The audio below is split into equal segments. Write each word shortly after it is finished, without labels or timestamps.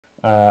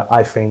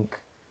I think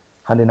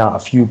handing out a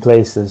few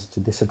places to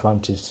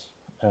disadvantaged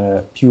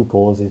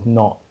pupils is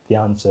not the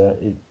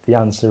answer. The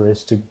answer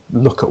is to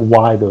look at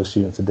why those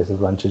students are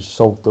disadvantaged,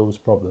 solve those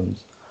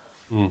problems,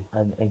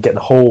 and get the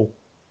whole,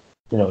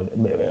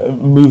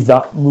 move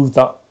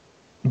that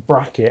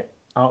bracket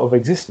out of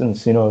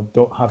existence.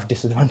 Don't have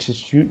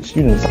disadvantaged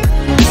students.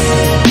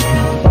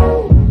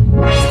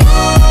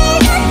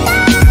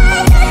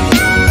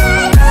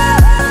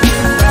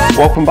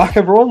 Welcome back,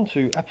 everyone,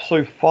 to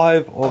episode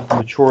 5 of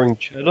Maturing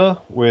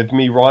Cheddar with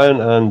me, Ryan,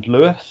 and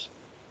Lewis.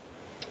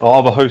 Our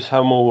other hosts,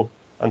 Hamill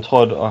and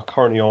Todd, are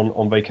currently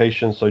on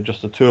vacation, so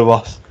just the two of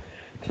us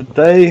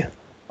today.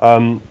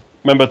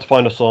 Remember to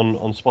find us on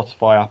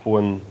Spotify, Apple,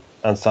 and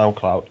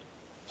SoundCloud.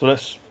 So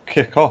let's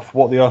kick off.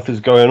 What the earth is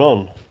going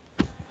on?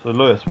 So,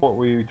 Lewis, what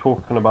were you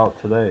talking about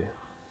today?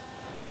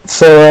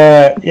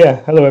 So,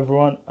 hello,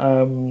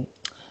 everyone.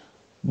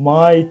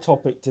 My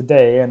topic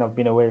today, and I've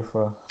been away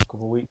for a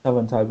couple of weeks,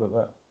 haven't I?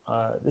 But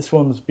this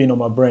one's been on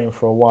my brain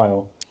for a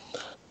while,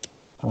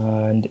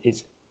 and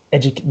it's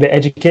the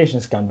education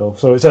scandal.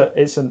 So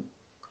it's an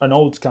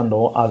old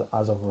scandal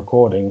as of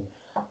recording,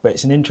 but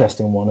it's an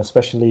interesting one,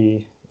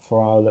 especially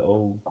for our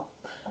little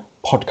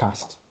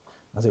podcast,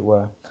 as it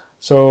were.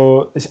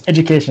 So this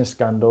education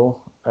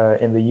scandal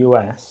in the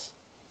US,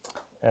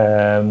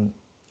 it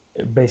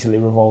basically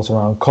revolves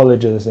around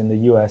colleges in the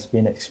US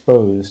being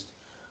exposed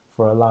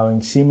for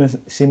allowing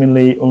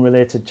seemingly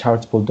unrelated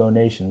charitable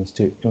donations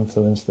to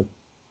influence the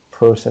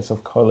process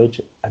of college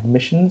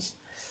admissions.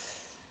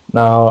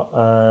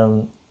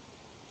 Now,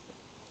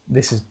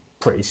 this is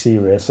pretty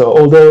serious. So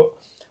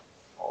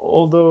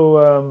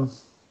although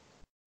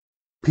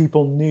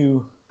people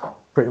knew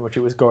pretty much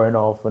it was going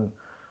off, and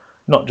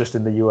not just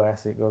in the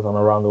US, it goes on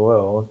around the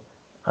world,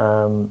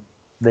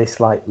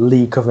 this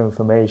leak of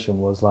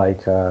information was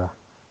like a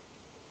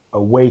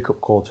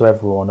wake-up call to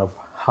everyone of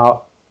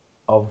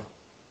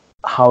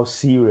how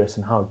serious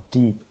and how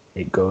deep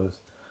it goes,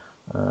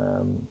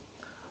 to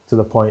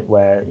the point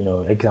where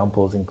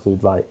examples include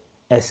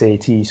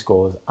SAT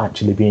scores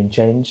actually being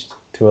changed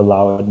to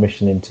allow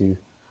admission into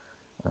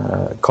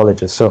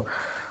colleges. So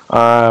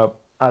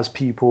as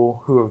people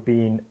who have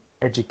been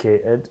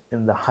educated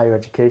in the higher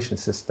education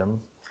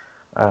system,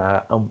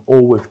 and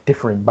all with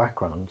differing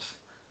backgrounds,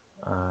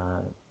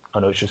 I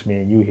know it's just me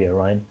and you here,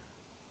 Ryan,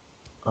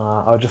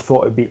 I just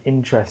thought it'd be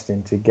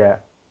interesting to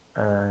get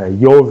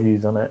your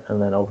views on it,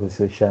 and then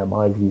obviously share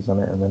my views on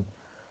it, and then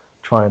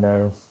try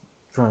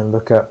and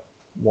look at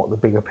what the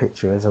bigger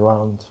picture is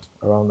around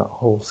that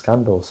whole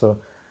scandal.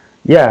 So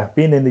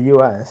being in the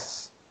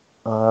US,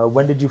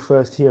 when did you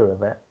first hear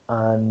of it,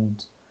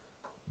 and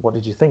what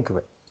did you think of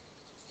it?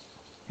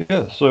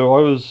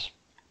 So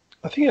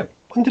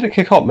when did it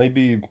kick up?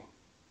 Maybe,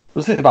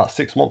 was it about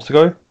 6 months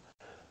ago?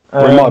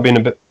 Or it might have been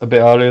a bit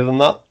earlier than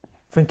that?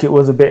 I think it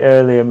was a bit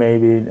earlier,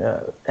 maybe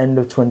end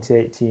of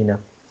 2018, I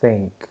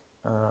think.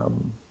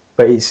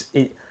 But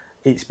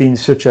it's been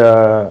such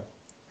a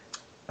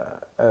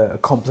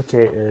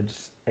complicated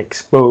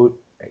expose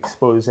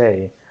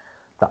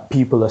that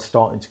people are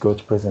starting to go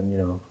to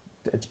prison.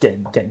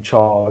 Getting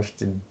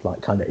charged in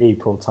kind of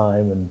April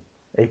time, and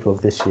April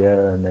of this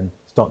year, and then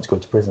starting to go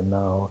to prison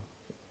now,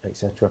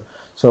 etc.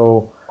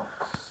 So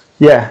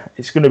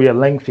it's going to be a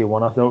lengthy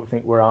one. I don't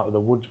think we're out of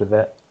the woods with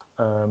it.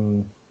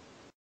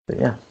 But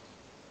yeah.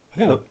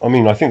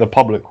 I think the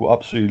public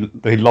will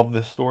they love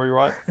this story,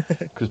 right?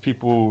 Because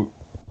people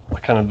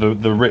are kind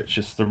of the rich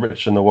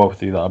and the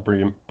wealthy that are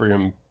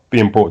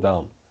being brought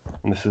down,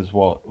 and this is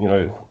what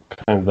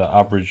kind of the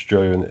average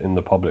Joe in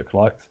the public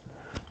likes.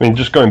 I mean,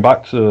 just going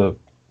back to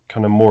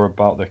kind of more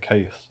about the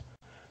case.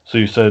 So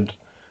you said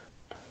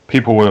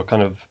people were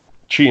kind of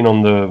cheating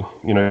on the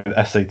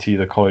SAT,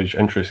 the college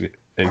entrance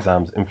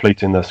exams,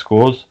 inflating their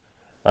scores,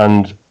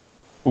 and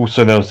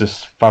also there was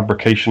this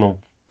fabrication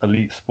of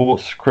elite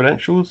sports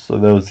credentials. So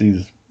there was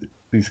these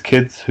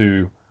kids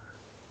who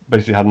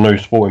basically had no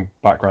sporting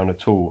background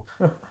at all,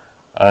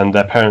 and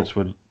their parents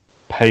would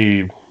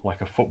pay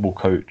a football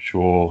coach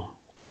or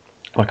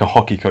a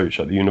hockey coach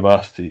at the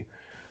university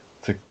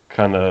to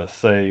kind of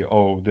say,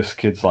 oh, this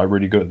kid's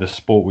really good at this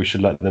sport, we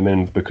should let them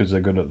in because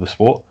they're good at the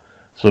sport.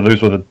 So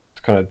those were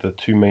the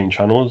two main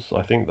channels,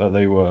 I think, that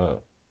they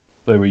were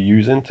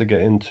using to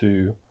get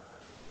into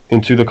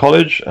the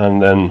college.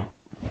 And then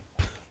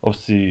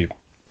obviously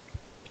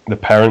the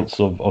parents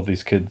of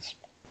these kids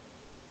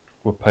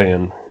were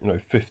paying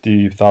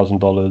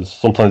 $50,000,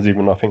 sometimes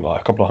even I think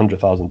a couple of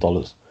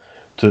 $100,000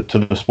 to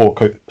the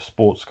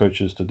sports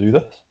coaches to do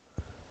this.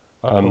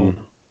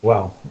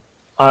 Wow.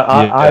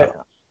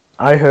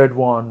 I heard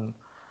one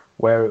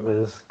where it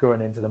was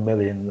going into the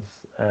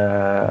millions.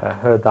 I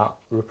heard that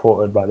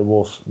reported by the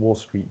Wall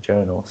Street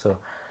Journal.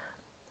 So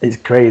it's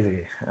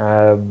crazy.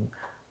 But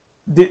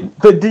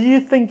do you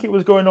think it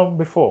was going on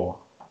before?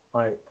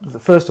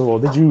 First of all,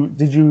 did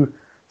you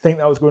think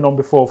that was going on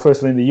before?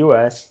 Firstly in the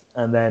US,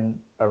 and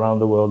then around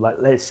the world.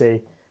 Let's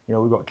say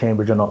we've got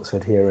Cambridge and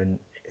Oxford here in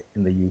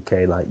the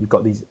UK. You've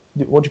got these,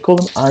 what do you call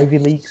them, Ivy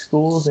League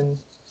schools in?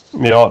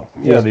 The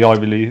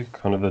Ivy League,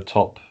 kind of the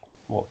top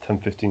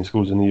 10-15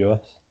 schools in the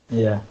US.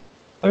 Yeah.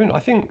 I mean, I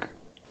think,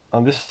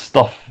 and this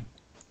stuff,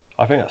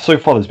 I think so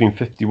far there's been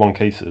 51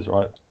 cases,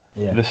 right?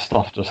 Yeah. This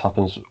stuff just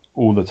happens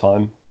all the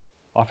time.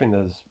 I think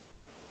there's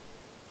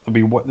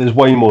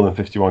way more than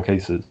 51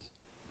 cases,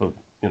 but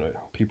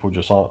people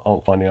just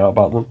aren't finding out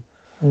about them.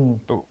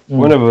 But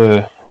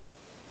whenever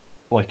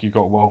like you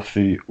got wealth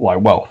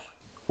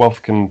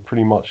can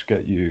pretty much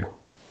get you,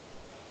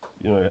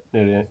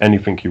 nearly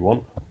anything you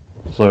want.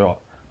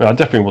 So I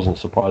definitely wasn't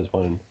surprised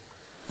when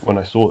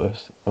I saw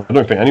this. I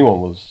don't think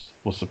anyone was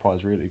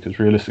surprised really, because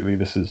realistically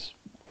this is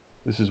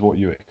what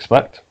you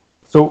expect.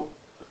 So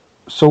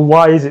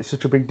why is it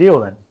such a big deal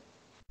then?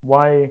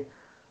 Why?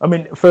 I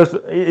mean, first,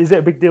 is it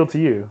a big deal to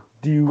you?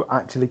 Do you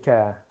actually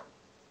care?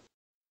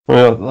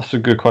 Well, that's a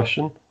good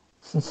question.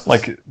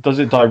 Like, does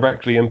it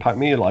directly impact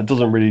me? Like, it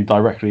doesn't really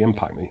directly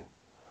impact me,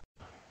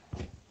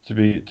 to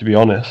be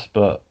honest.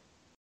 But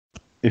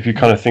if you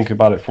kind of think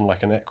about it from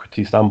like an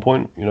equity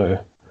standpoint,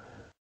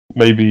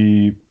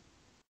 maybe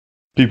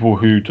people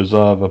who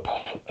deserve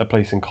a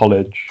place in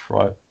college,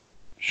 right,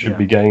 should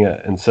be getting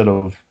it, instead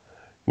of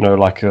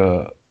like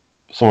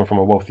someone from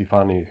a wealthy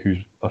family who's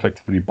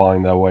effectively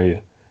buying their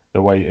way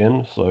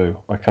in.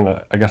 So I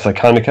guess I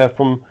kind of care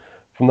from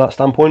that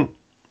standpoint.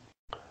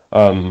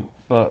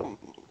 But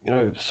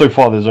so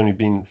far there's only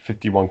been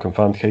 51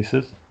 confirmed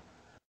cases.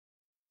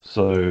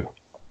 So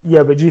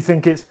yeah, but do you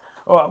think it's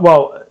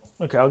well?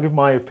 Okay, I'll give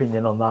my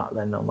opinion on that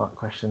then. On that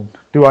question,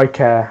 do I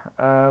care?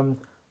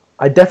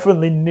 I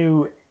definitely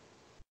knew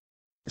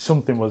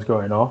something was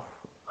going off,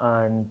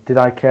 and did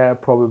I care?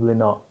 Probably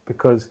not,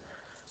 because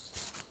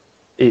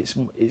it's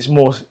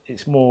more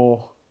is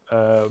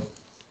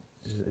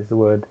the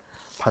word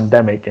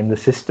pandemic in the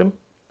system.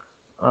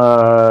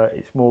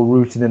 It's more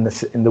rooted in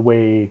the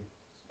way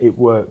it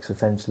works.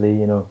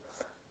 Essentially,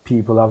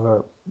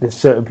 there's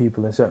certain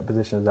people in certain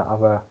positions that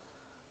have a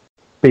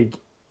big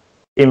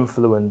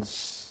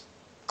influence.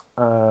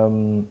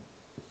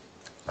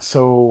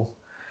 So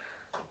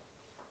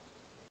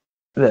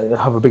they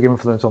have a big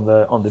influence on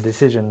the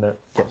decision that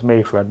gets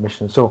made for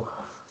admission. So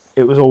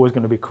it was always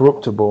going to be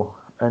corruptible.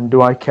 And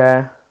do I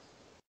care?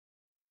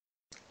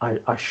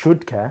 I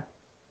should care.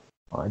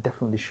 I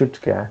definitely should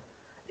care.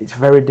 It's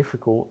very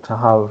difficult to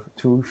have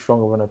too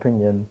strong of an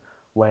opinion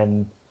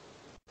when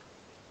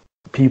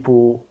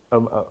people,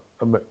 a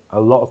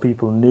lot of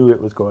people knew it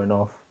was going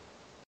off,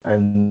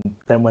 and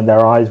then when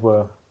their eyes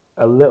were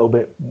a little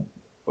bit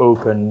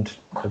opened,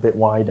 a bit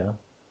wider,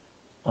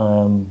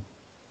 all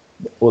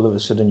of a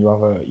sudden you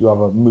have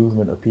a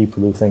movement of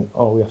people who think,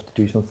 oh, we have to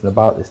do something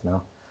about this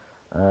now,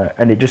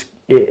 and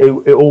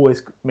it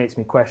always makes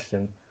me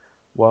question.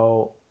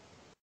 Well,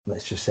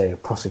 let's just say a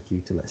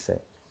prosecutor,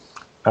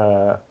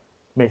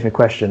 makes me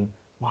question,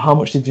 well, how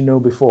much did you know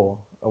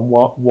before, and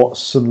what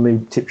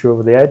suddenly tipped you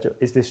over the edge?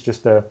 Is this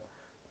just not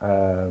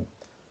a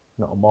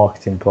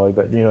marketing ploy,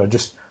 but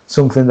just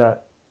something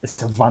that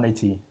it's a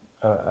vanity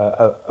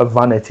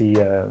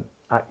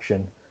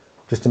action,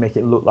 just to make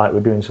it look like we're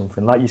doing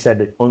something? Like you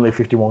said, only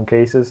 51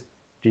 cases.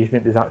 Do you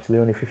think there's actually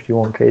only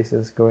 51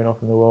 cases going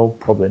off in the world?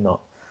 Probably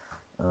not,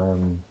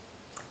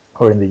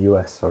 or in the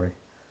US, sorry.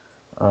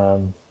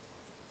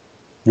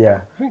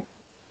 Yeah, I think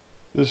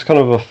there's kind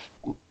of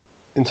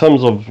in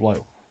terms of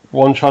like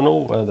one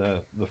channel where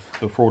the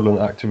fraudulent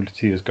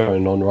activity is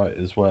going on, right,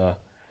 is where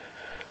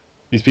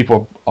these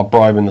people are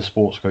bribing the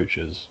sports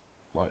coaches,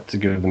 right, to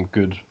give them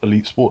good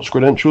elite sports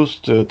credentials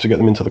to get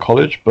them into the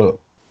college. But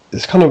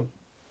it's kind of,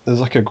 there's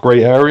like a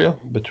grey area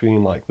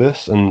between like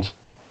this and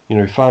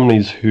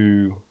families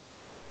who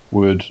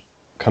would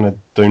kind of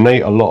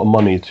donate a lot of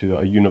money to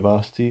a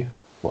university,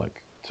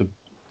 like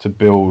to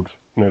build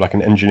like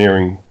an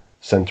engineering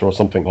center or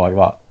something like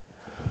that.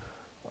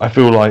 I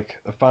feel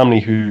like a family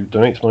who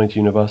donates money to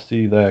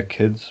university, their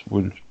kids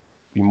would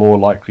be more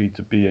likely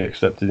to be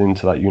accepted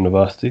into that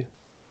university.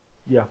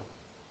 Yeah.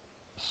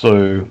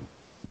 So,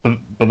 but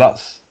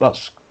that's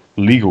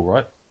legal,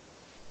 right?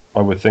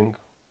 I would think.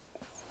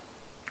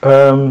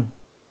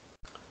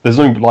 There's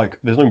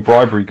no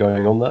bribery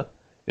going on there.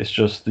 It's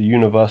just the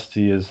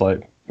university is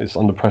like, it's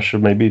under pressure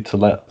maybe to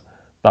let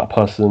that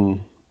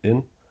person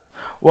in.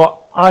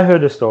 Well, I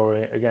heard a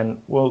story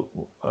again. Well,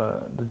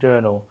 the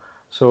journal.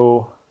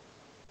 So,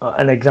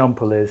 an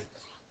example is,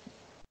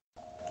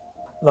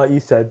 like you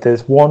said,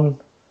 there's one.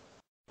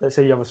 Let's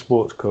say you have a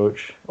sports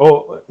coach,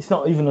 or it's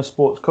not even a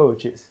sports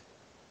coach. It's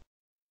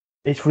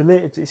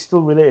related. It's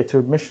still related to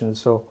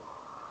admissions. So,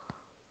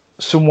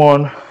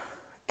 someone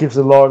gives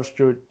a large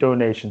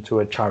donation to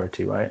a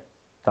charity, right?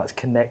 That's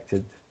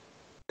connected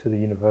to the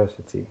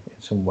university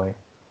in some way.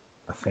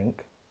 I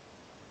think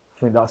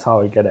that's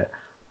how I get it.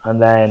 And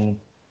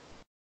then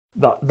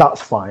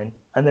that's fine.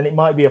 And then it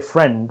might be a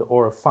friend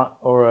or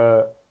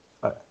a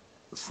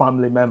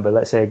family member.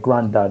 Let's say a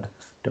granddad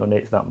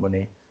donates that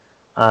money,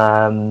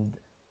 and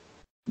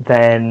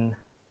then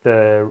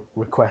the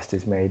request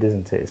is made,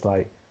 isn't it? It's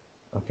like,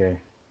 okay,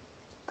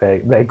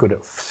 they're good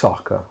at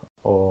soccer,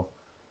 or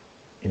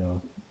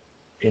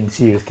in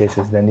serious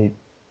cases they need.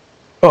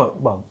 Oh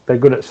well, they're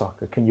good at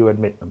soccer. Can you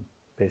admit them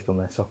based on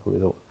their soccer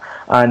results?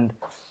 And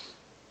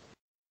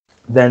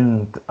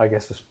then I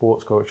guess the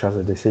sports coach has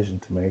a decision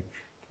to make.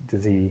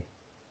 Does he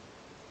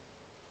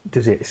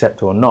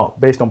accept or not?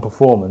 Based on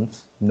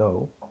performance,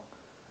 no.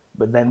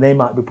 But then they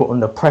might be put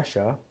under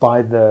pressure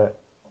by the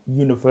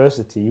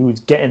university who's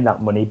getting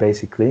that money,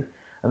 basically,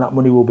 and that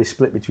money will be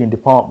split between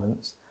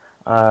departments.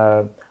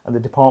 And the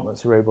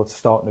departments are able to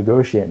start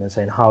negotiating and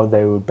saying how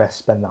they would best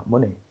spend that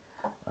money.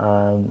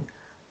 And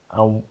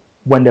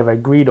when they've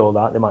agreed all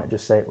that, they might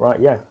just say, right,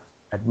 yeah,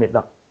 admit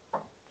that,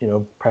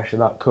 pressure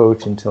that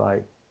coach into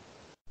like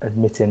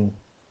admitting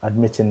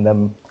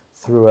them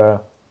through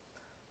a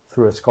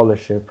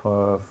scholarship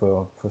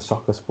for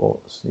soccer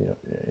sports,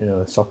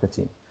 a soccer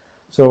team.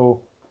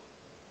 So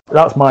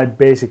that's my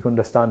basic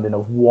understanding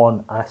of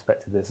one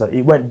aspect of this. Like,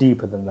 it went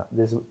deeper than that.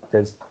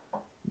 There's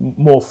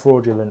more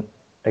fraudulent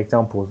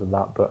examples of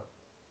that, but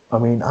I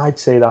mean, I'd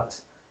say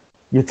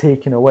you're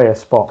taking away a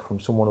spot from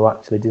someone who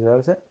actually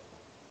deserves it.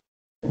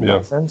 In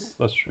that sense.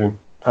 That's true.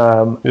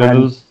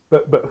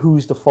 But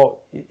who's the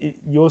fault?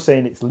 You're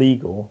saying it's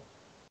legal,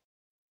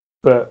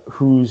 but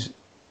who's?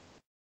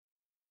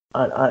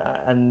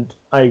 I'd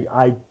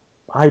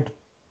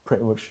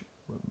pretty much,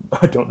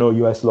 I don't know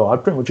US law. I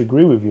pretty much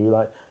agree with you.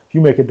 Like, if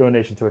you make a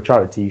donation to a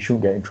charity, you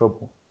shouldn't get in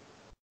trouble,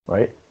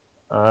 right?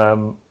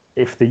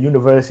 If the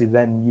university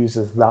then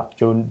uses that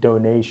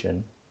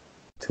donation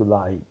to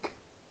like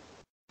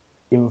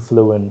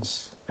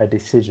influence a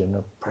decision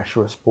of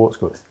pressure a sports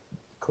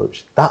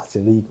coach, that's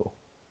illegal,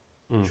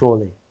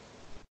 surely.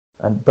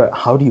 But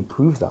how do you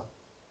prove that?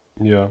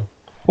 Yeah.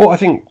 Well,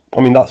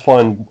 I mean, that's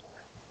fine.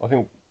 I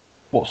think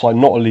what's like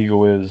not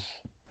illegal is,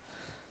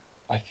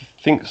 I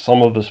think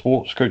some of the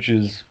sports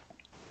coaches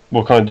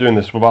were kind of doing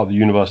this without the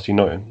university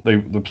knowing.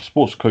 The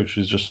sports coach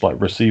is just like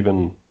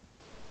receiving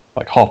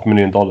like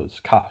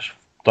 $500,000 cash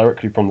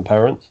directly from the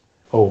parents.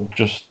 Oh.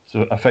 Just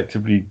to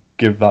effectively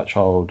give that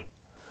child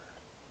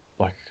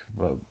like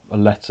a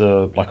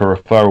letter, like a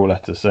referral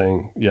letter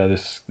saying, yeah,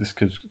 this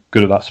kid's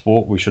good at that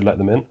sport, we should let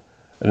them in.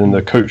 And then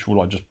the coach will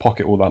like just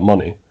pocket all that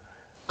money,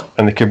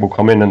 and the kid will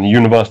come in, and the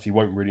university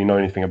won't really know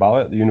anything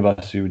about it. The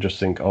university would just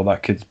think, oh,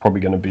 that kid's probably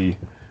going to be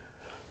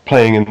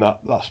playing in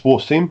that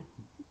sports team,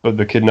 but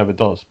the kid never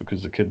does,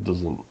 because the kid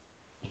doesn't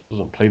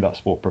play that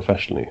sport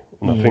professionally.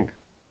 And I think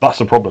that's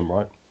the problem,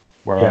 right?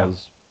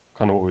 Whereas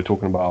kind of what we're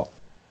talking about,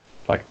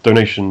 like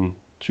donation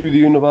to the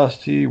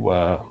university,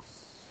 where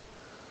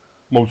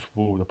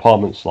multiple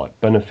departments like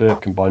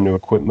benefit, can buy new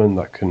equipment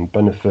that can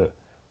benefit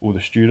all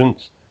the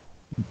students.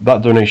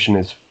 That donation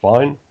is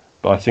fine,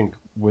 but I think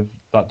with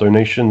that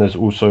donation, there's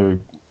also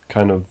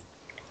kind of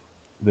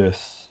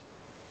this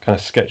kind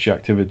of sketchy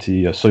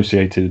activity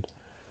associated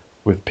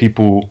with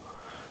people,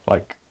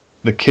 like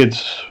the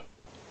kids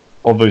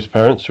of those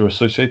parents who are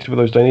associated with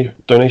those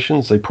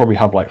donations. They probably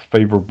have like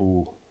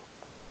favorable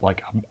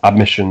like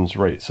admissions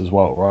rates as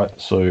well, right?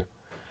 So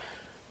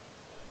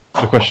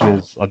the question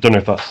is, I don't know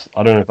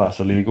if that's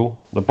illegal.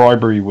 The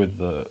bribery with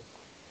the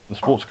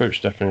sports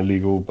coach, definitely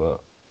illegal,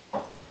 but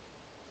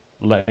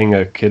letting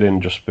a kid in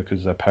just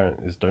because their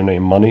parent is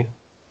donating money,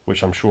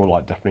 which I'm sure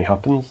like definitely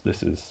happens,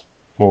 this is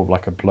more of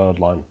like a blurred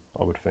line,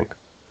 I would think.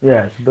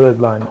 Yeah, it's a blurred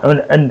line.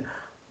 And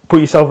put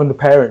yourself in the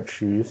parent's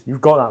shoes.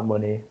 You've got that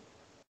money.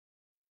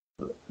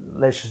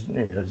 Let's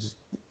just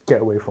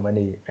get away from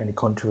any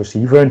controversy.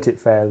 You've earned it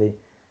fairly.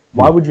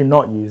 Why would you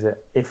not use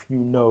it if you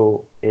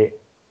know it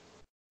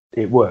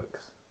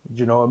works? Do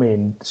you know what I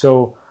mean?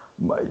 So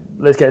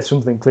let's get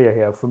something clear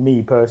here. For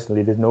me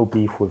personally, there's no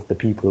beef with the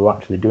people who are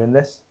actually doing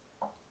this,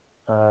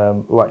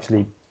 who are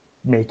actually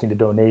making the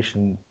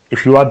donation.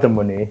 If you had the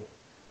money,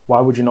 why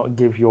would you not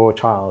give your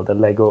child a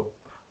leg up?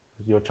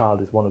 Because your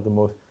child is one of the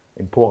most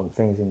important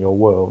things in your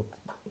world.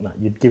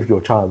 You'd give your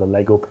child a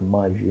leg up, in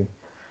my view.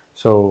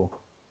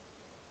 So,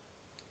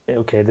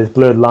 okay, there's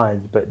blurred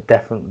lines, but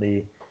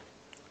definitely,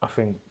 I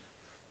think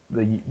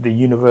the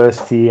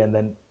university and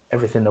then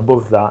everything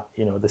above that,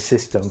 the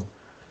system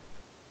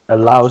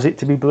allows it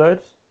to be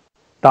blurred.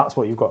 That's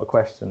what you've got to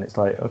question. It's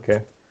like,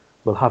 okay,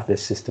 we'll have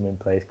this system in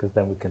place because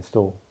then we can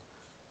still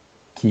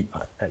keep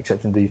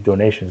accepting these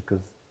donations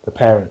because the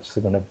parents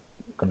are going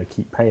to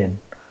keep paying.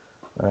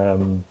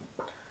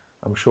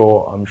 I'm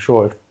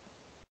sure if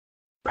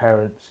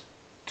parents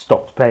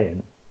stopped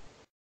paying,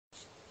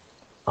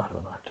 I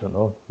don't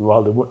know.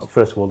 Well,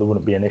 first of all, there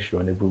wouldn't be an issue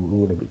and we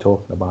wouldn't be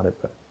talking about it.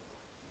 But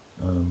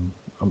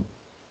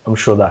I'm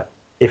sure that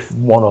if it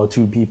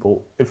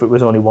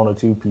was only one or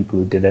two people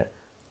who did it,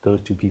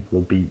 those two people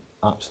would be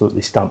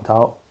absolutely stamped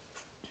out.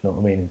 Do you know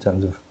what I mean? In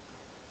terms of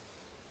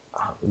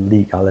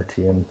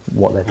legality and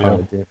what they're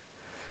trying to do.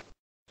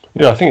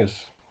 Yeah, I think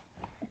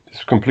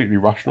it's completely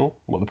rational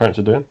what the parents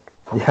are doing.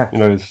 Yeah.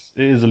 It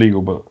is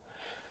illegal, but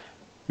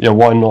yeah,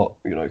 why not?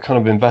 Kind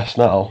of invest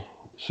now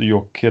so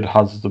your kid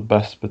has the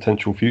best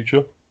potential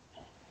future.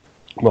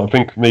 But I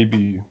think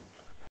maybe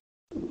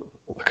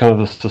kind of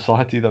the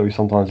society that we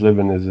sometimes live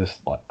in is this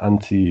like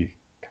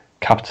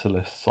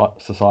anti-capitalist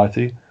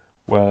society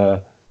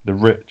where the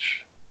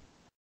rich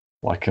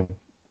like have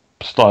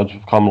started to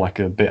become like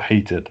a bit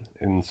hated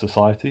in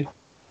society.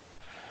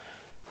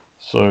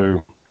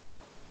 So,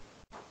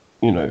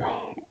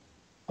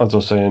 as I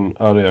was saying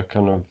earlier,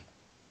 kind of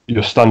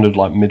your standard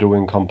like middle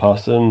income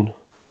person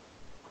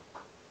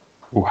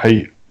will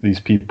hate these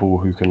people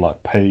who can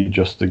like pay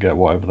just to get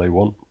whatever they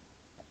want.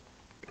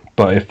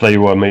 But if they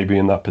were maybe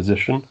in that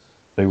position,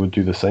 they would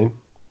do the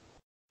same.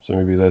 So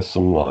maybe there's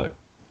some like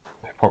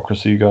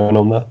hypocrisy going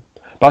on there.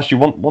 But actually,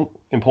 one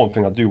important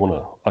thing I do want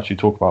to actually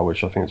talk about,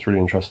 which I think is really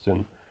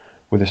interesting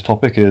with this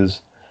topic,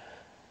 is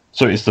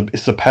so it's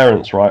the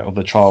parents, right, of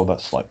the child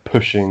that's like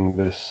pushing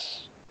the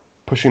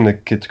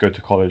kid to go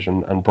to college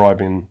and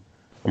bribing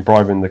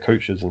the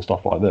coaches and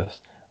stuff like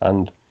this.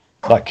 And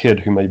that kid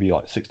who may be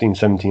like 16,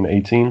 17,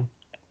 18,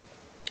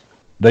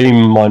 they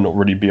might not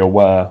really be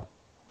aware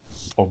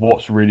of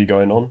what's really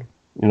going on.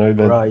 You know,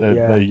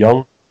 they're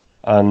young,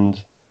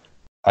 and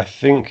I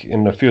think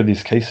in a few of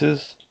these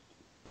cases,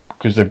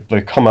 because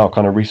they've come out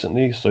kind of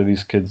recently, so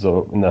these kids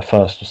are in their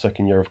first or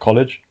second year of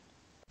college,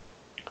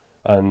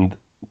 and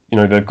you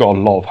know they've got a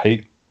lot of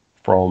hate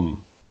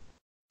from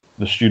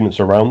the students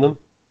around them,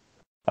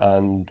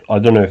 and I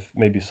don't know if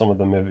maybe some of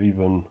them have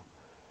even,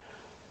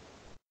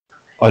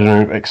 I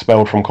don't know,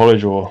 expelled from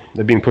college, or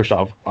they're being pushed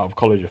out of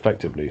college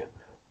effectively.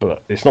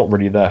 But it's not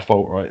really their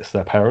fault, right? It's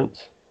their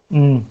parents.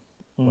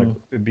 Like,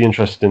 it'd be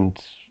interesting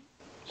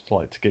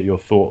to get your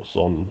thoughts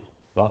on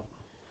that.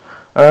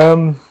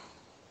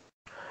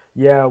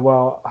 Yeah,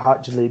 well,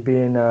 actually,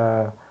 being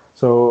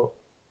so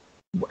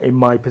in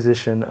my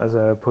position as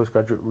a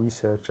postgraduate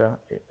researcher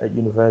at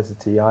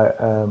university,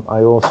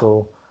 I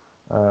also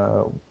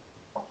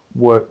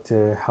work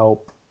to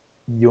help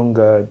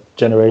younger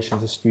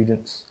generations of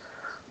students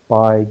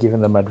by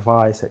giving them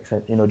advice,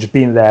 etc. You know, just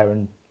being there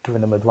and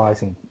giving them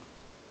advice in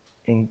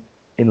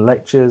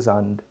lectures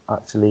and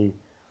actually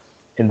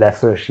in their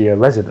first year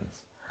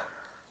residence.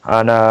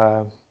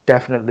 And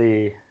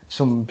definitely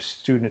some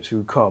students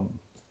who come,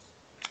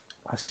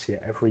 I see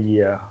it every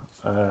year,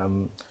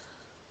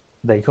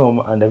 they come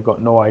and they've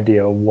got no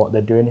idea what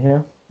they're doing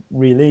here.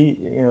 Really,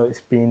 you know,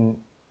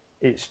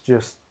 it's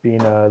just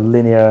been a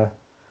linear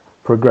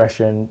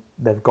progression.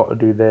 They've got to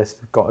do this,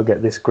 they've got to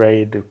get this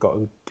grade, they've got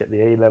to get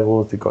the A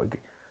levels, they've got to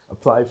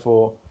apply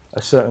for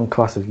a certain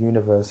class of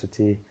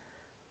university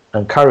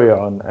and carry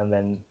on, and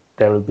then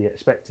they will be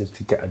expected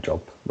to get a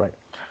job, right?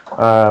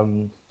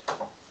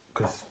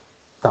 Because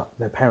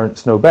their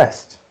parents know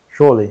best,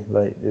 surely.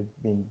 Like,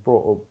 they've been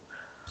brought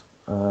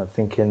up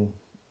thinking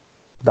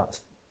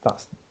that's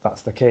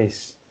the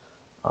case.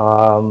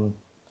 And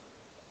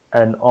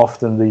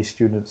often these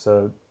students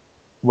are,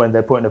 when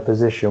they're put in a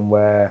position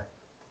where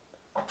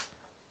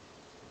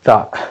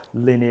that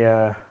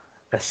linear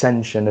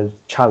ascension is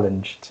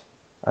challenged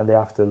and they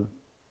have to,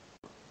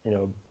 you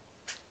know,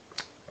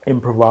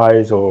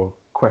 improvise or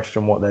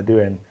question what they're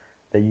doing,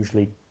 they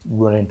usually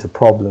run into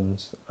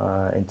problems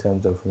in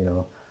terms of, you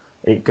know,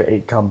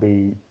 it can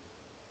be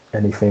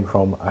anything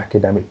from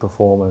academic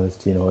performance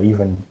to, you know,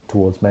 even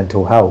towards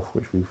mental health,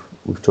 which we've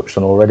touched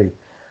on already.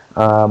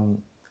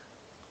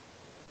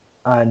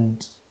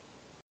 And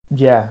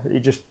yeah,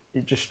 it just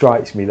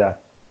strikes me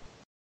that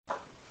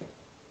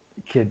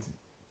kids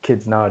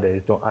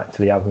nowadays don't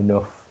actually have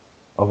enough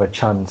of a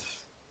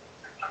chance.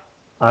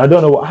 And I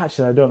don't know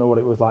what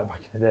it was like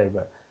back in the day,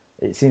 but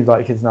it seems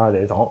like kids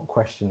nowadays aren't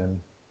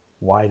questioning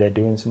why they're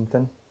doing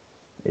something.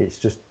 It's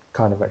just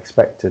kind of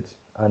expected.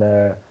 And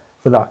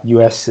for that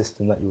US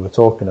system that you were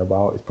talking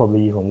about, it's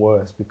probably even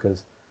worse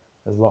because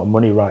there's a lot of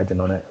money riding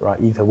on it, right?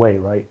 Either way,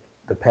 right?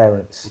 The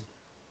parents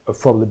have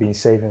probably been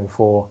saving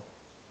for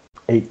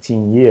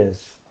 18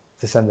 years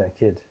to send their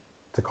kid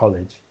to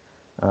college,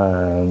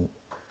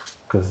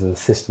 because the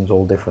system's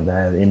all different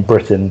there. In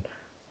Britain,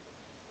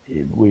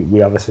 we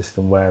have a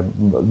system where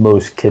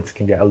most kids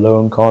can get a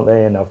loan, can't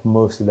they, and have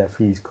most of their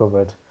fees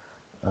covered,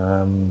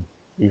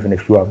 even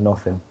if you have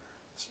nothing.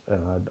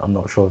 I'm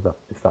not sure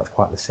if that's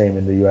quite the same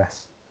in the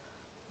US.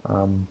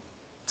 I'm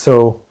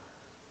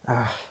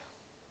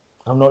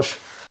not sure.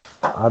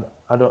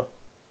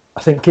 I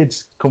think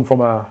kids come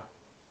from a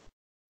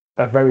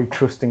very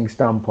trusting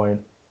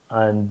standpoint,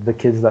 and the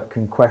kids that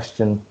can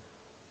question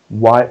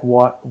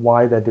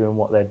why they're doing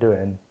what they're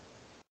doing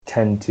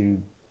tend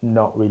to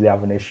not really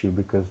have an issue,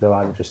 because they'll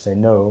either just say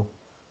no,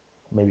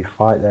 maybe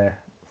fight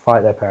their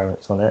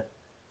parents on it,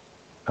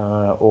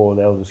 or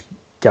they'll just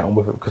get on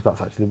with it because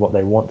that's actually what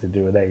they want to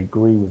do, or they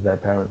agree with their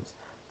parents.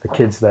 The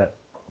kids that,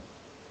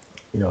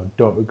 you know,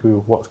 don't agree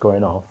with what's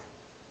going on,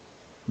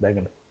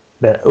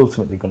 they're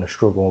ultimately going to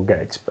struggle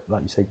and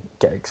like you say,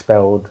 get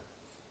expelled,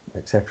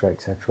 etc.,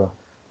 etc.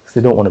 Because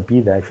they don't want to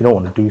be there. If you don't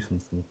want to do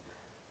something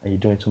and you're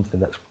doing something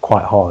that's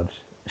quite hard,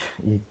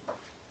 you're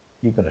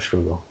going to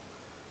struggle.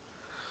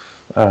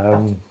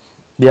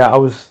 Yeah, I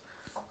was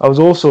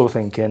also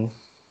thinking,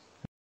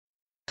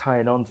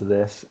 tying on to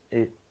this,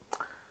 okay,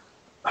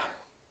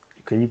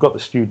 you've got the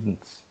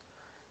students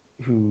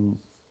who,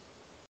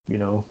 you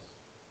know,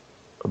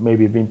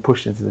 maybe have been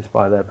pushed into this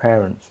by their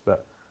parents,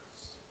 but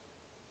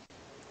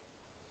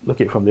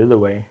look at it from the other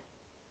way.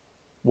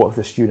 What if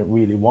the student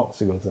really wants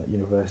to go to that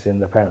university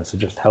and their parents are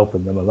just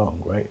helping them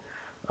along, right?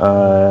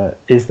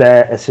 Is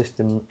there a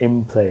system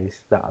in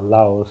place that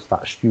allows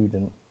that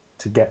student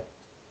to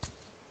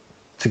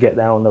to get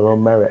there on their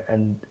own merit,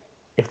 and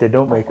if they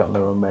don't make it on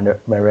their own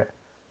merit,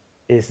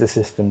 is the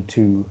system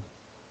too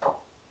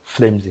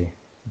flimsy?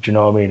 Do you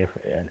know what I mean?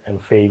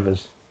 And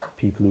favours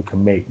people who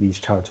can make these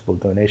charitable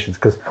donations.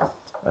 Because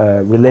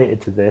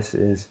related to this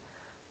is,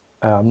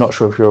 I'm not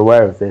sure if you're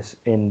aware of this,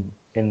 in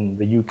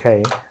the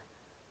UK,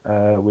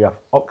 we have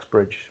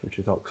Oxbridge, which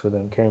is Oxford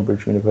and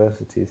Cambridge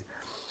universities.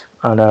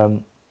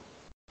 And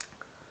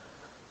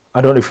I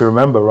don't know if you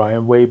remember,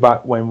 Ryan, way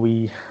back when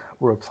we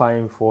were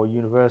applying for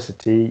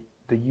university,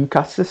 the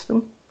UCAS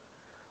system,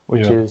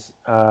 which is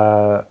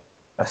a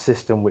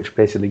system which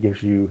basically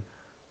gives you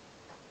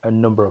a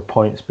number of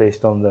points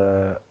based on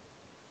the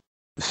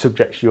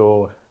subjects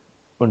you're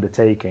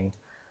undertaking.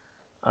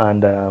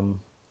 And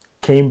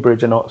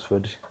Cambridge and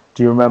Oxford,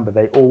 do you remember,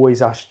 they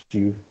always asked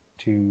you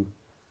to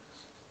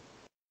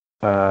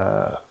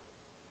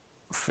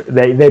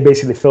they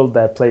basically filled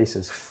their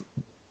places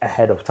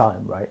ahead of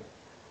time, right?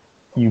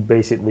 You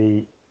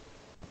basically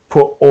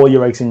put all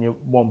your eggs in your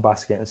one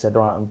basket and said,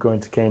 right, I'm going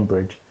to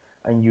Cambridge,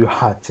 and you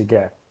had to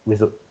get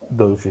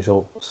those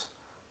results,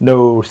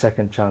 no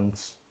second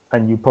chance.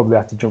 And you probably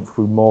had to jump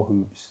through more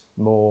hoops,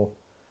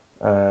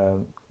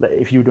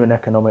 if you were doing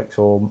economics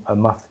or a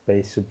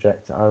math-based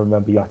subject. I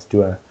remember you had to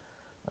do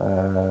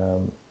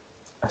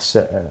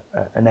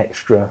an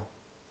extra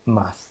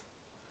math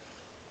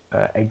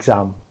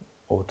exam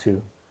or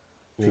two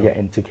to get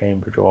into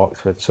Cambridge or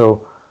Oxford.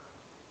 So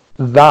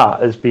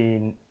that has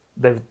been,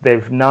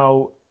 they've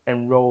now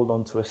enrolled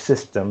onto a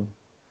system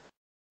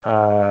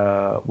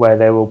where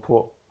they will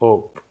put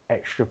up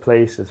extra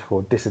places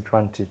for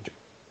disadvantaged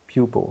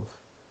pupils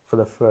for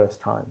the first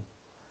time.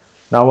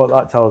 Now, what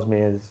that tells me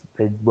is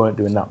they weren't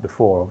doing that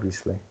before,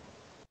 obviously.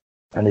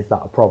 And is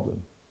that a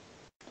problem?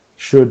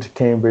 Should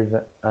Cambridge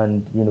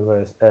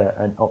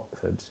and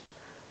Oxford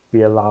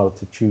be allowed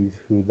to choose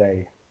who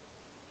they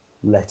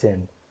let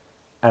in?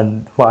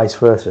 And vice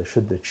versa,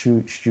 should the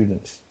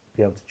students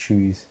be able to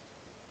choose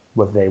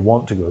whether they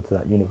want to go to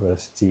that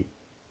university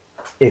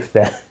if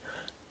they're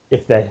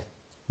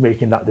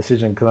making that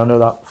decision? Because I know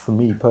that for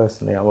me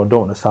personally, I don't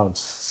want to sound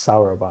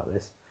sour about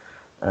this,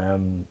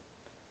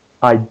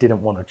 I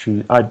didn't want to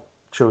choose. I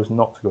chose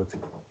not to go to,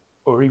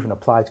 or even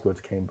apply to go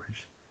to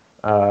Cambridge,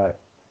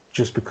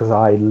 just because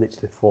I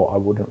literally thought I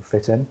wouldn't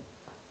fit in.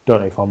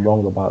 Don't know if I'm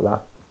wrong about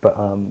that, but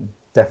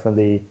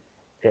definitely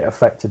it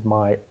affected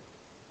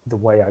the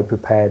way I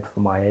prepared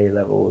for my A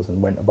levels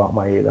and went about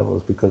my A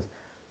levels. Because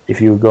if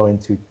you were going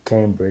to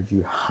Cambridge,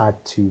 you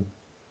had to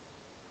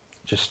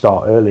just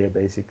start earlier.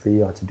 Basically,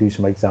 you had to do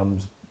some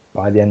exams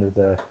by the end of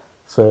the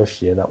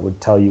first year that would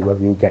tell you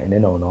whether you were getting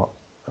in or not.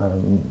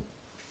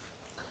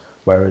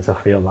 Whereas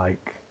I feel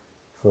like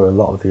for a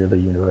lot of the other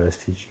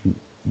universities,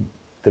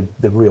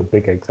 the real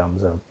big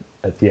exams are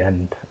at the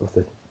end of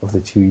the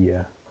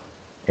 2-year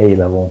A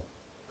level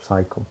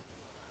cycle.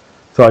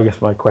 So I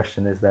guess my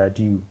question is there: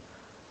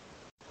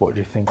 what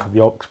do you think of the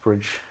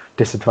Oxbridge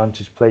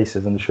disadvantaged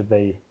places, and should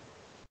they?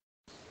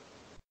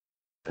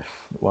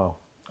 Well,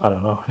 I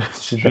don't know.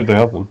 Should they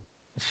have them?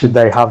 Should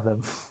they have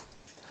them?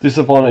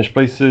 Disadvantaged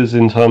places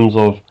in terms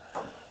of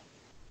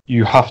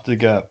you have to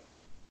get.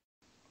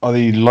 Are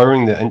they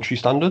lowering their entry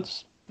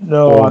standards?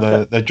 No, or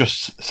they're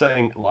just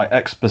setting like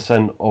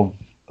X% of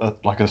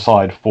like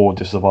aside for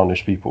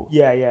disadvantaged people.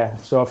 Yeah.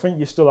 So I think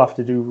you still have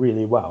to do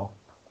really well,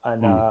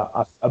 and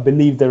I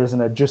believe there is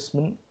an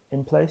adjustment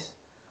in place.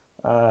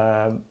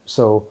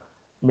 So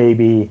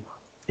maybe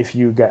if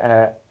you get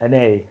an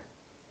A,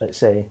 let's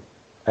say,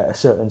 at a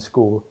certain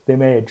school, they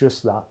may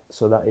adjust that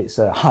so that it's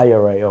a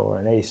higher A or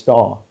an A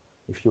star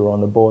if you're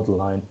on the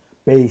borderline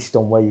based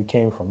on where you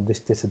came from, this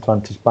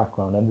disadvantaged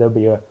background, and there'll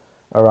be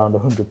around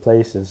 100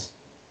 places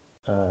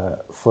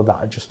for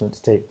that adjustment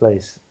to take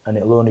place, and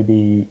it'll only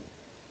be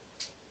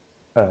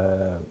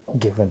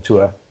given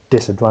to a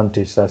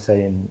disadvantaged, I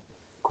say in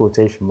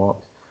quotation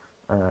marks,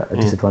 a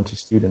disadvantaged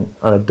student.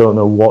 And I don't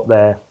know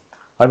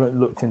I haven't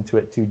looked into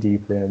it too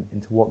deeply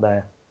into what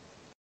their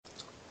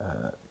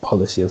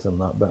policy is on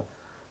that, but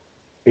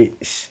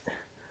it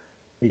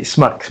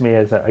smacks me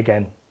as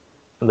again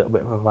a little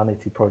bit of a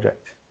vanity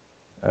project.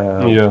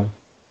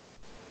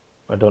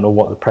 I don't know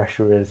what the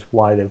pressure is,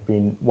 why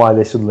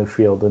they suddenly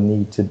feel the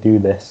need to do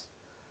this.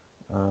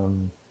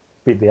 But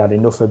they had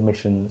enough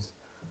admissions,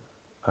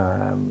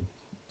 so.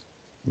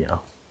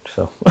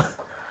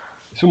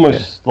 It's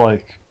almost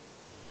like,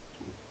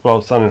 well,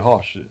 it's sounding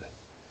harsh,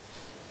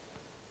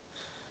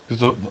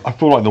 because I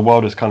feel like the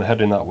world is kind of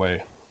heading that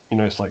way.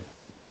 It's like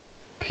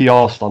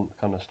PR stunt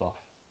kind of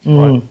stuff,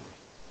 right?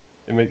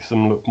 It makes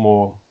them look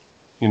more,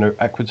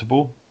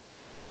 equitable.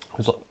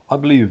 Because I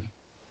believe,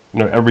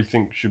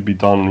 everything should be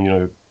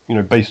done,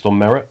 based on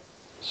merit.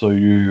 So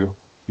you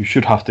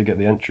should have to get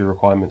the entry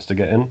requirements to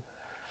get in.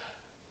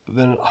 But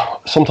then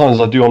sometimes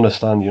I do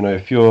understand,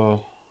 if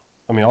I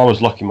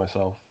was lucky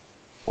myself.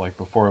 Like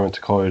before I went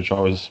to college, I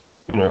was,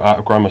 at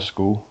a grammar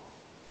school,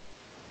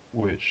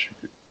 which,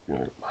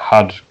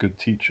 had good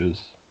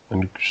teachers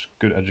and just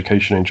good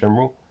education in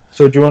general.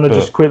 So do you want to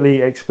just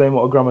quickly explain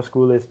what a grammar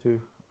school is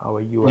to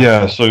our US?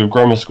 Yeah, so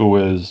grammar school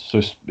it's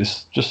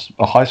just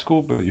a high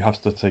school, but you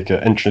have to take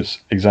an entrance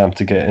exam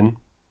to get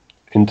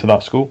into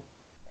that school.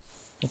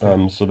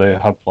 Okay. So they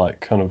have like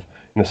kind of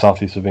in the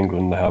southeast of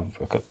England, they have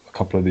a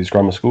couple of these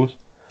grammar schools.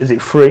 Is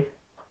it free?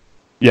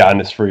 Yeah,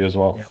 and it's free as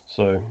well. Yeah.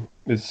 So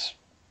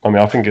I mean,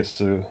 I think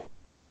it's a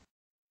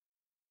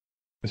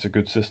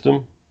good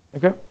system,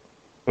 Okay.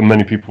 but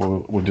many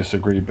people will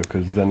disagree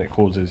because then it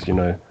causes,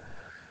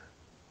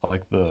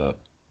 like the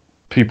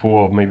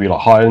people of maybe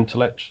like higher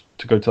intellect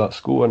to go to that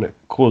school, and it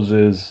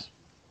causes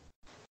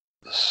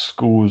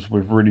schools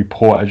with really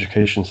poor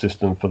education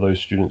system for those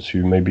students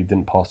who maybe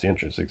didn't pass the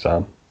entrance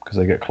exam because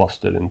they get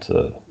clustered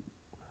into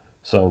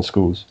certain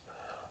schools.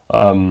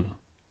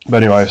 But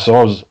anyway, so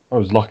I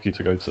was lucky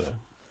to go to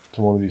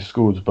one of these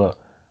schools, but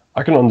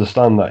I can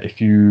understand that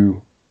if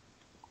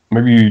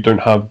maybe you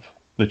don't have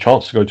the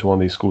chance to go to one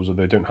of these schools, or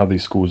they don't have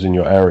these schools in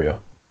your area,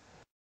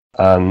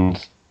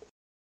 and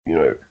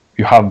you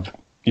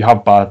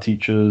have bad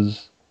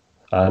teachers,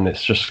 and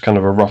it's just kind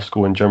of a rough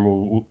school in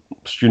general.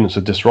 Students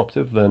are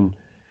disruptive, then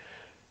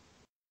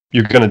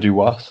you're going to do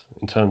worse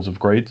in terms of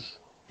grades.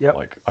 Yeah.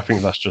 Like, I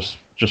think that's just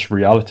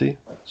reality.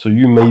 So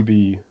you may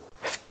be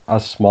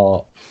as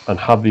smart and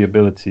have the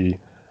ability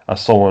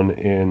as someone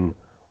in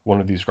one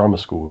of these grammar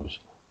schools,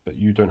 but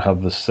you don't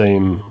have the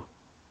same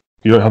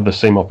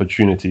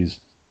opportunities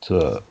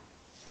to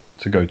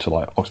go to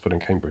like Oxford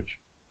and Cambridge.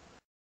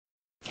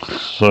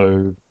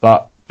 So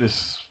that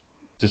this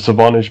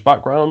disadvantaged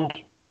background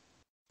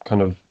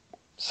kind of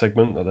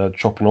segment that they're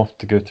chopping off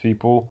to give to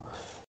people,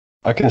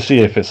 I can see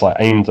if it's like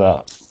aimed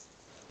at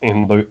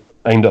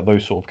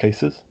those sort of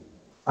cases.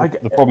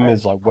 The problem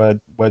is like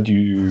where do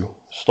you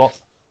stop?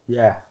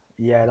 Yeah,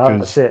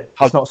 that's it.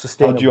 It's not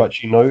sustainable. How do you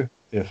actually know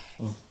if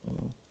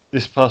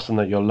this person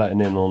that you're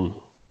letting in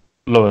on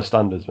lower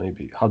standards,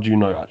 maybe, how do you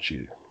know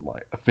actually,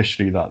 like,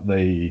 officially that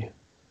they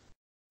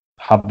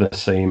have the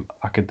same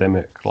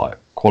academic like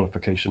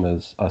qualification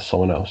as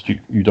someone else?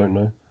 You don't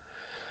know.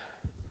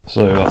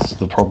 So that's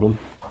the problem.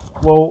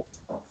 Well,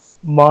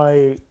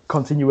 my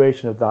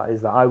continuation of that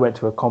is that I went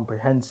to a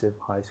comprehensive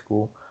high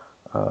school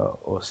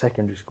or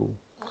secondary school,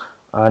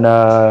 and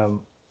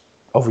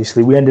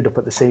obviously we ended up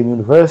at the same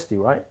university,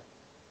 right?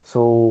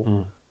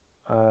 So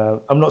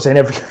I'm not saying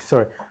every.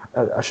 Sorry,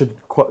 I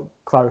should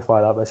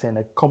clarify that by saying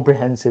a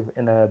comprehensive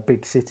in a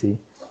big city.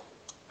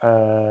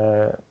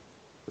 So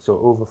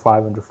over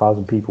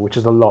 500,000 people, which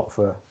is a lot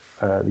for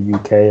the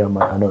UK.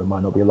 I know it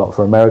might not be a lot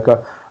for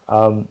America.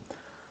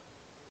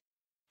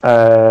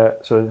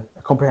 So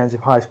a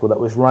comprehensive high school that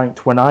was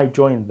ranked, when I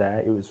joined there,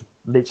 it was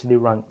literally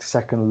ranked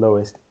second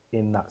lowest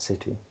in that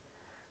city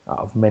out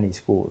of many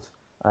schools.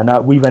 And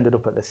we've ended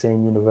up at the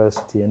same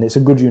university, and it's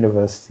a good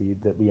university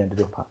that we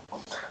ended up at,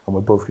 and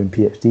we're both doing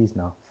PhDs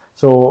now.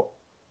 So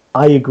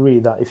I agree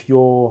that if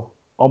you're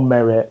on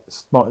merit,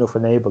 smart enough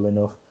and able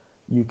enough,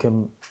 you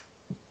can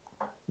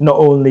not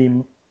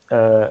only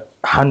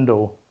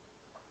handle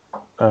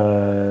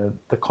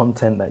the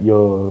content that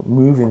you're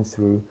moving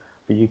through,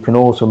 but you can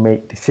also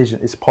make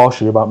decisions. It's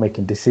partially about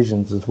making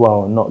decisions as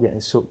well, and not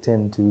getting sucked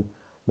into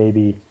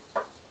maybe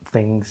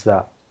things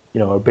that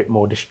are a bit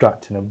more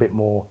distracting, a bit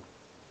more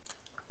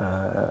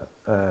a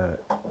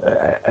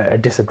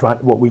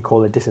disadvantage, what we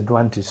call a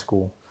disadvantaged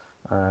school.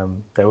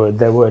 There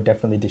were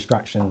definitely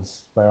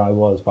distractions where I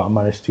was, but I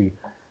managed to,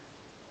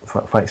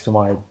 thanks to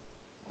my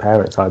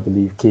parents, I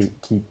believe,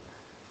 keep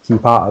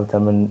out of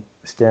them and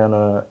stay on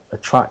a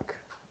track.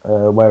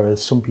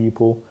 Whereas some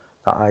people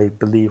that I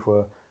believe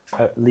were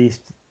at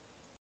least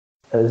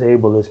as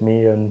able as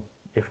me, and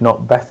if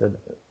not better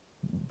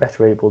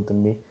able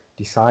than me,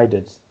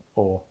 decided,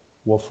 or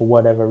well, for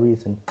whatever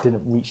reason,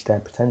 didn't reach their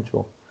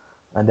potential,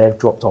 and they've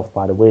dropped off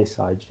by the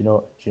wayside. Do you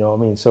know what I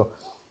mean? So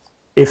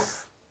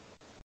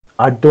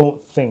I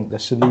don't think the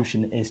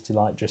solution is to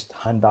like just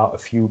hand out a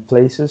few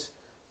places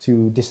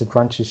to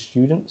disadvantaged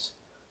students,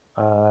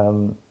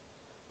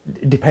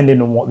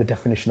 depending on what the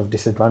definition of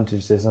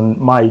disadvantaged is. And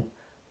my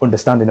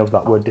understanding of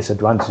that word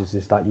disadvantaged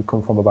is that you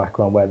come from a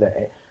background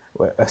where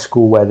a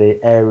school where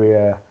the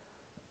area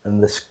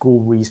and the school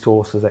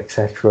resources,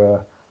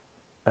 etc.,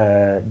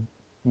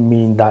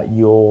 mean that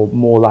you're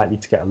more likely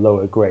to get a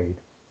lower grade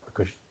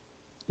because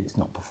it's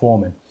not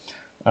performing.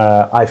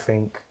 I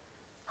think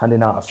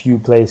handing out a few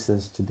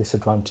places to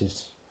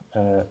disadvantaged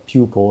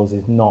pupils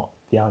is not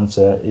the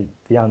answer.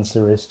 The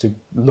answer is to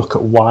look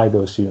at why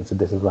those students are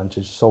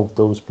disadvantaged, solve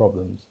those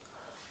problems,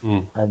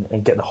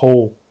 and get the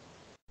whole,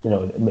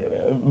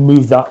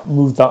 move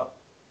that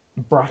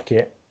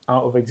bracket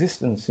out of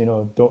existence.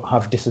 Don't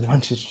have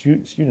disadvantaged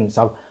students.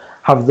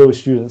 Have those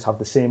students have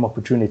the same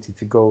opportunity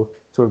to go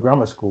to a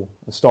grammar school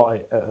and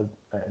start at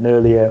an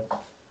earlier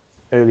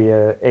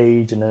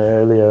age and an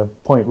earlier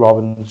point, rather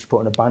than just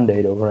putting a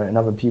band-aid over it and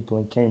having people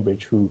in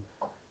Cambridge who,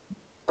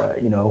 are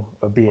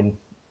being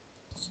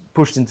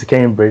pushed into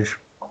Cambridge,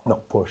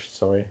 not pushed,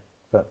 sorry,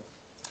 but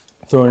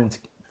thrown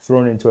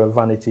into a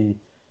vanity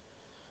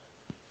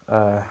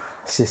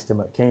system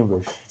at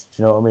Cambridge. Do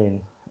you know what I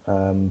mean?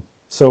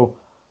 So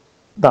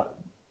that's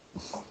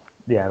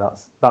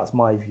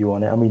my view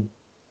on it. I mean,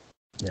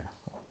 yeah.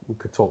 we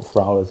could talk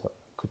for hours.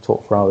 Could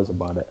talk for hours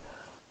about it.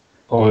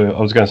 Oh, I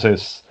was going to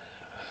say,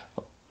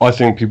 I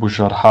think people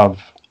should have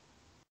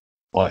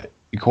like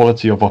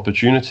equality of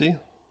opportunity,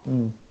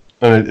 and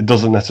it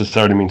doesn't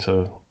necessarily mean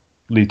to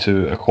lead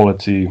to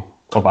equality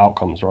of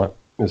outcomes, right?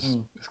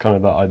 It's kind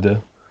of that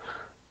idea.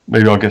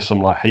 Maybe I'll get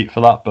some like hate for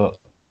that, but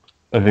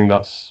I think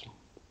that's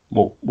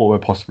what we're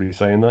possibly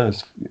saying there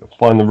is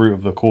find the root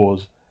of the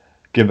cause,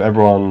 give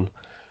everyone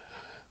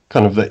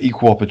kind of the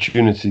equal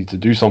opportunity to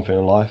do something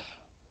in life,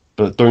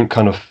 but don't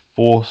kind of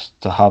force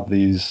to have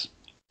these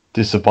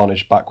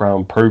disadvantaged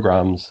background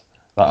programs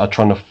that are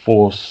trying to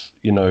force,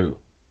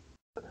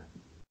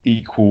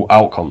 equal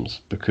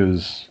outcomes,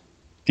 because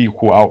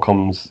equal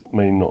outcomes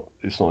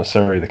it's not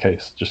necessarily the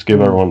case. Just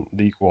give everyone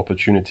the equal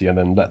opportunity and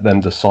then let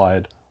them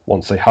decide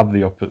once they have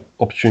the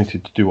opportunity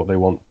to do what they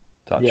want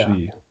to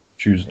actually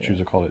choose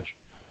a college.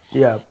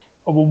 Yeah.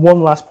 Well,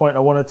 one last point I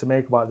wanted to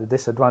make about the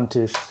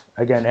disadvantaged,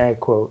 again, air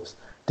quotes,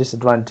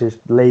 disadvantaged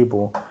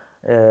label.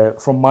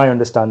 From my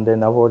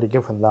understanding, I've already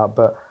given that,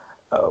 but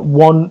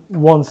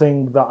one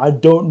thing that I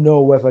don't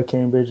know whether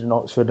Cambridge and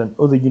Oxford and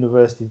other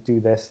universities do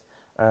this,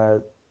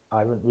 I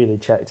haven't really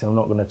checked and I'm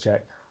not going to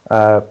check.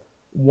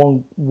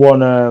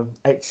 One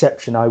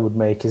exception I would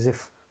make is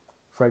if,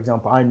 for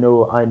example, I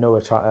know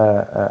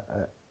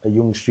a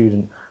young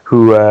student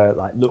who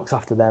like looks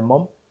after their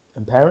mum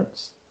and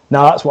parents.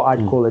 Now that's what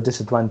I'd call a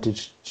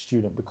disadvantaged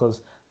student,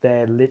 because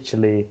they're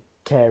literally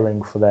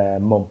caring for their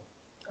mum.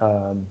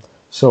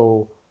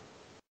 So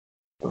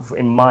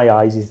in my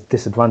eyes, he's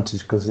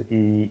disadvantaged because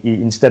he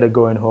instead of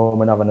going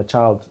home and having a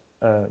child,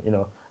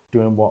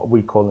 doing what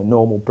we call a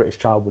normal British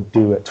child would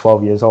do at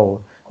 12 years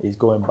old, he's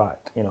going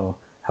back,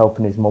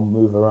 helping his mum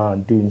move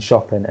around, doing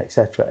shopping,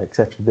 etc.,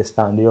 this,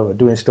 that, and the other,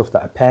 doing stuff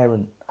that a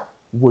parent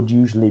would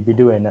usually be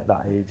doing at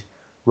that age,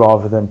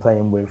 rather than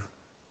playing with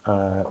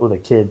other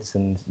kids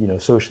and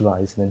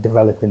socializing and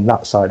developing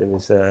that side of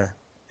his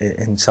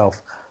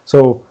himself.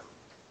 So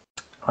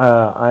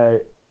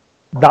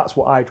that's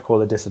what I'd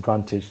call a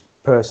disadvantaged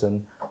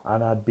person,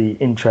 and I'd be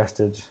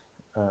interested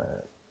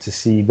to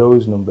see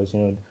those numbers,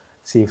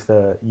 see if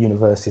the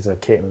universities are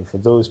catering for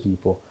those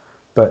people.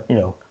 But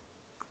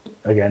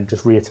again,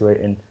 just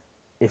reiterating,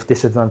 if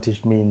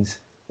disadvantaged means,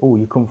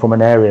 you come from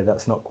an area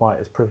that's not quite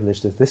as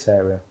privileged as this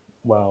area,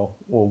 well,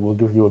 we'll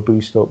give you a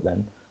boost up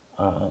then.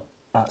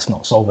 That's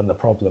not solving the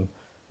problem.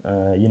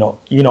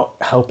 You're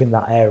not helping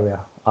that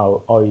area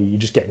out, or you're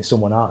just getting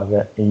someone out of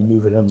it and you're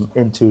moving them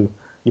into.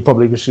 You're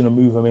probably just going to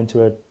move them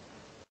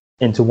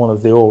into one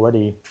of the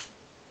already,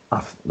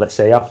 let's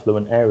say,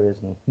 affluent areas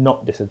and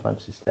not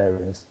disadvantaged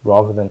areas,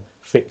 rather than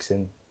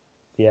fixing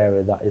the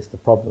area that is the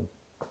problem.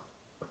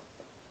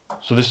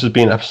 So this has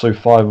been episode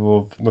 5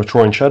 of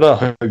Maturing Cheddar. I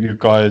hope you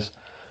guys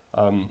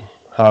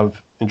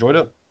have enjoyed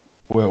it.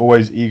 We're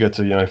always eager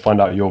to find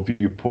out your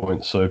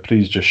viewpoints, so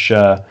please just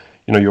share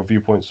your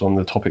viewpoints on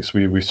the topics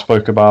we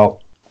spoke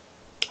about.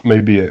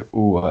 Maybe it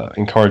will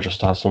encourage us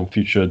to have some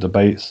future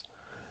debates.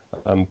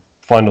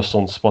 Find us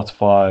on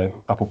Spotify,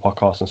 Apple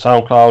Podcasts and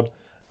SoundCloud,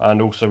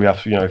 and also we have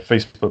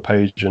Facebook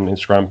page and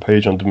Instagram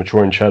page under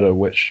Maturing Cheddar,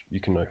 which you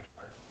can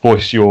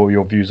voice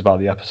your views about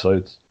the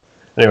episodes.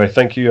 Anyway,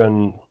 thank you,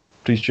 and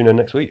please tune in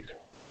next week.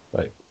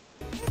 Bye.